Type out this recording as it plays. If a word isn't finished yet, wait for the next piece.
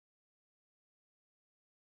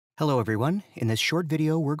Hello everyone. In this short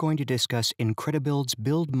video, we're going to discuss IncrediBuild's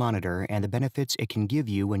Build Monitor and the benefits it can give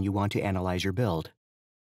you when you want to analyze your build.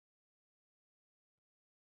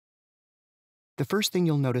 The first thing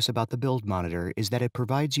you'll notice about the Build Monitor is that it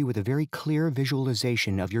provides you with a very clear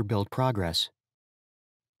visualization of your build progress.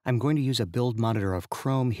 I'm going to use a Build Monitor of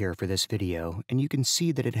Chrome here for this video, and you can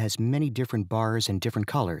see that it has many different bars and different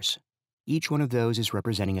colors. Each one of those is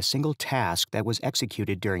representing a single task that was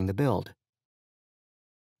executed during the build.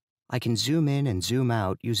 I can zoom in and zoom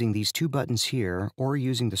out using these two buttons here or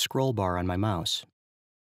using the scroll bar on my mouse.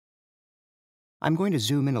 I'm going to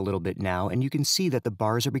zoom in a little bit now, and you can see that the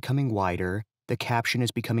bars are becoming wider, the caption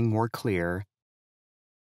is becoming more clear,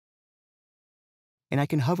 and I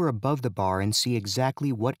can hover above the bar and see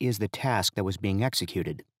exactly what is the task that was being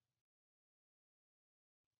executed.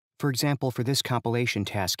 For example, for this compilation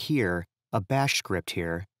task here, a bash script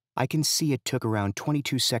here, I can see it took around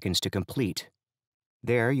 22 seconds to complete.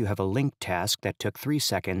 There you have a link task that took 3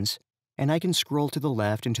 seconds, and I can scroll to the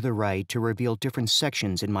left and to the right to reveal different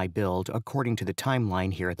sections in my build according to the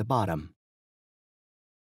timeline here at the bottom.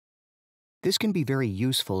 This can be very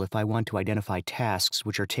useful if I want to identify tasks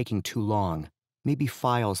which are taking too long, maybe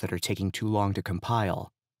files that are taking too long to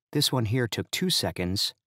compile. This one here took 2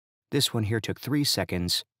 seconds, this one here took 3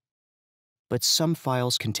 seconds, but some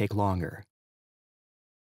files can take longer.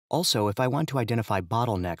 Also, if I want to identify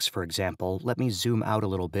bottlenecks, for example, let me zoom out a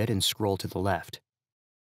little bit and scroll to the left.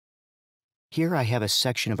 Here I have a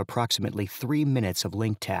section of approximately 3 minutes of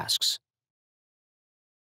link tasks.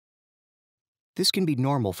 This can be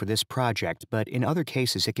normal for this project, but in other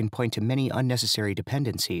cases it can point to many unnecessary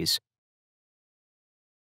dependencies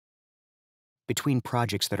between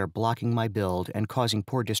projects that are blocking my build and causing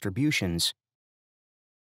poor distributions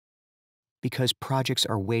because projects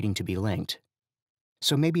are waiting to be linked.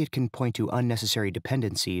 So maybe it can point to unnecessary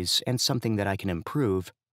dependencies and something that I can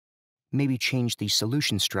improve, maybe change the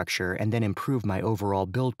solution structure and then improve my overall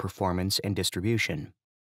build performance and distribution.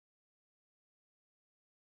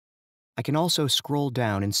 I can also scroll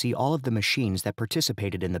down and see all of the machines that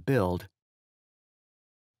participated in the build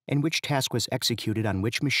and which task was executed on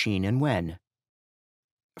which machine and when.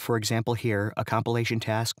 For example here, a compilation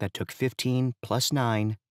task that took 15 plus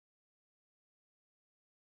 9,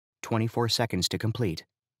 24 seconds to complete.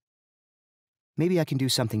 Maybe I can do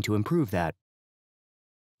something to improve that.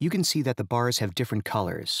 You can see that the bars have different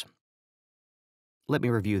colors. Let me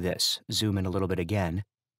review this. Zoom in a little bit again.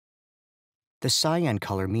 The cyan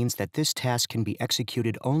color means that this task can be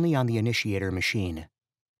executed only on the initiator machine.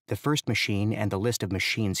 The first machine and the list of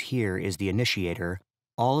machines here is the initiator.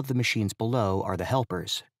 All of the machines below are the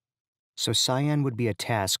helpers. So cyan would be a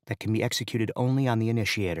task that can be executed only on the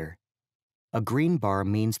initiator. A green bar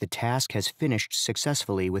means the task has finished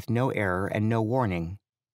successfully with no error and no warning.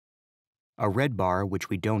 A red bar, which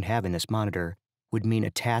we don't have in this monitor, would mean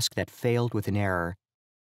a task that failed with an error.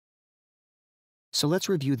 So let's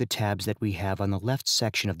review the tabs that we have on the left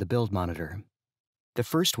section of the Build Monitor. The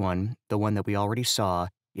first one, the one that we already saw,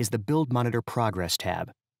 is the Build Monitor Progress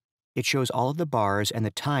tab. It shows all of the bars and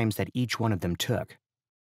the times that each one of them took.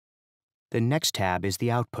 The next tab is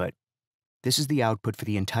the Output. This is the output for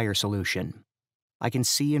the entire solution. I can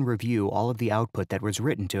see and review all of the output that was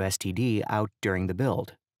written to STD out during the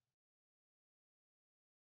build.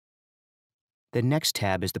 The next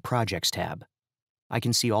tab is the Projects tab. I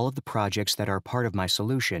can see all of the projects that are part of my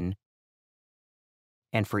solution,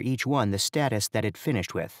 and for each one the status that it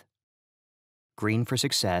finished with. Green for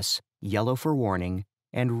success, yellow for warning,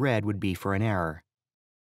 and red would be for an error.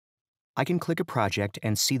 I can click a project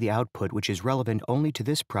and see the output which is relevant only to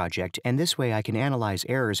this project, and this way I can analyze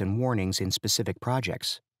errors and warnings in specific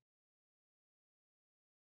projects.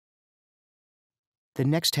 The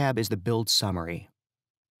next tab is the Build Summary.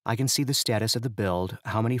 I can see the status of the build,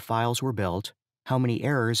 how many files were built, how many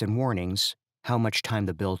errors and warnings, how much time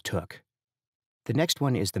the build took. The next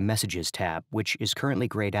one is the Messages tab, which is currently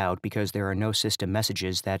grayed out because there are no system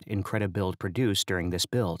messages that IncrediBuild produced during this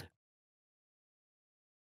build.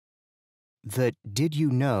 The Did You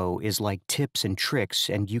Know is like tips and tricks,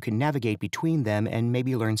 and you can navigate between them and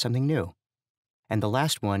maybe learn something new. And the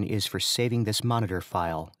last one is for saving this monitor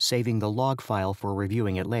file, saving the log file for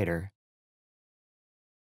reviewing it later.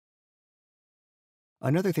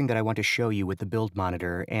 Another thing that I want to show you with the Build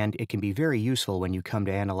Monitor, and it can be very useful when you come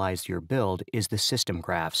to analyze your build, is the system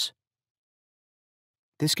graphs.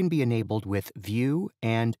 This can be enabled with View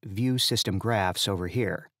and View System Graphs over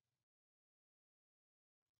here.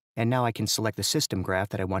 And now I can select the system graph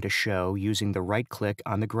that I want to show using the right-click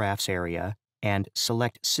on the Graphs area and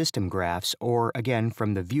select System Graphs, or again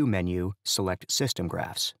from the View menu, select System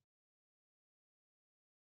Graphs.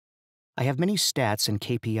 I have many stats and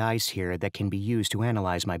KPIs here that can be used to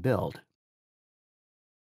analyze my build.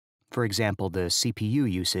 For example, the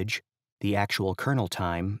CPU usage, the actual kernel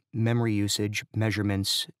time, memory usage,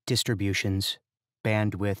 measurements, distributions,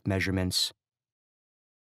 bandwidth measurements.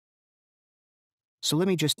 So let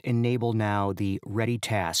me just enable now the Ready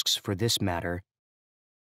Tasks for this matter,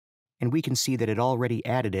 and we can see that it already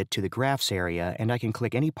added it to the Graphs area, and I can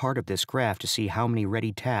click any part of this graph to see how many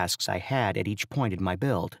ready tasks I had at each point in my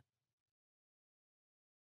build.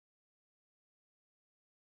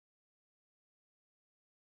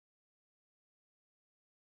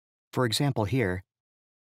 For example here,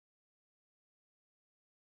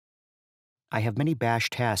 I have many bash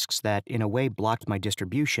tasks that in a way blocked my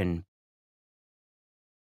distribution,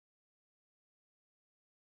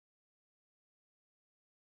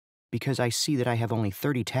 because I see that I have only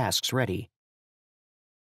 30 tasks ready.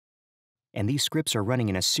 And these scripts are running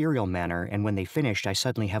in a serial manner, and when they finished, I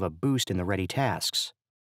suddenly have a boost in the ready tasks.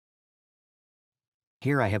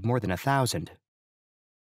 Here I have more than 1,000.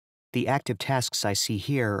 The active tasks I see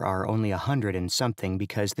here are only 100 and something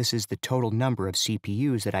because this is the total number of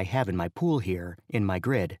CPUs that I have in my pool here, in my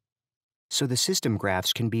grid. So the system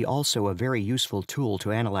graphs can be also a very useful tool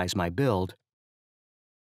to analyze my build,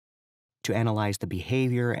 to analyze the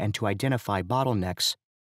behavior and to identify bottlenecks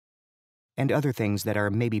and other things that are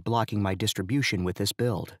maybe blocking my distribution with this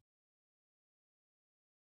build.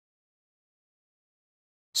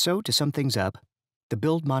 So to sum things up, the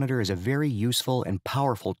Build Monitor is a very useful and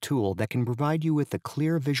powerful tool that can provide you with a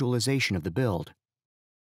clear visualization of the build.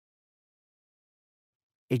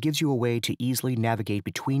 It gives you a way to easily navigate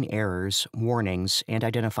between errors, warnings, and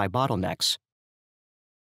identify bottlenecks.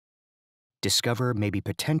 Discover maybe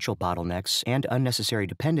potential bottlenecks and unnecessary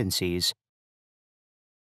dependencies,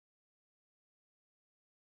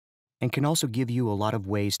 and can also give you a lot of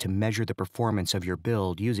ways to measure the performance of your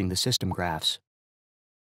build using the system graphs.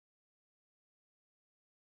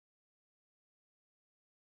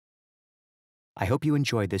 I hope you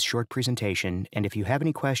enjoyed this short presentation, and if you have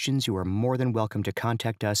any questions, you are more than welcome to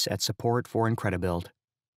contact us at support for IncrediBuild.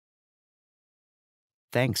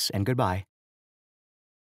 Thanks, and goodbye.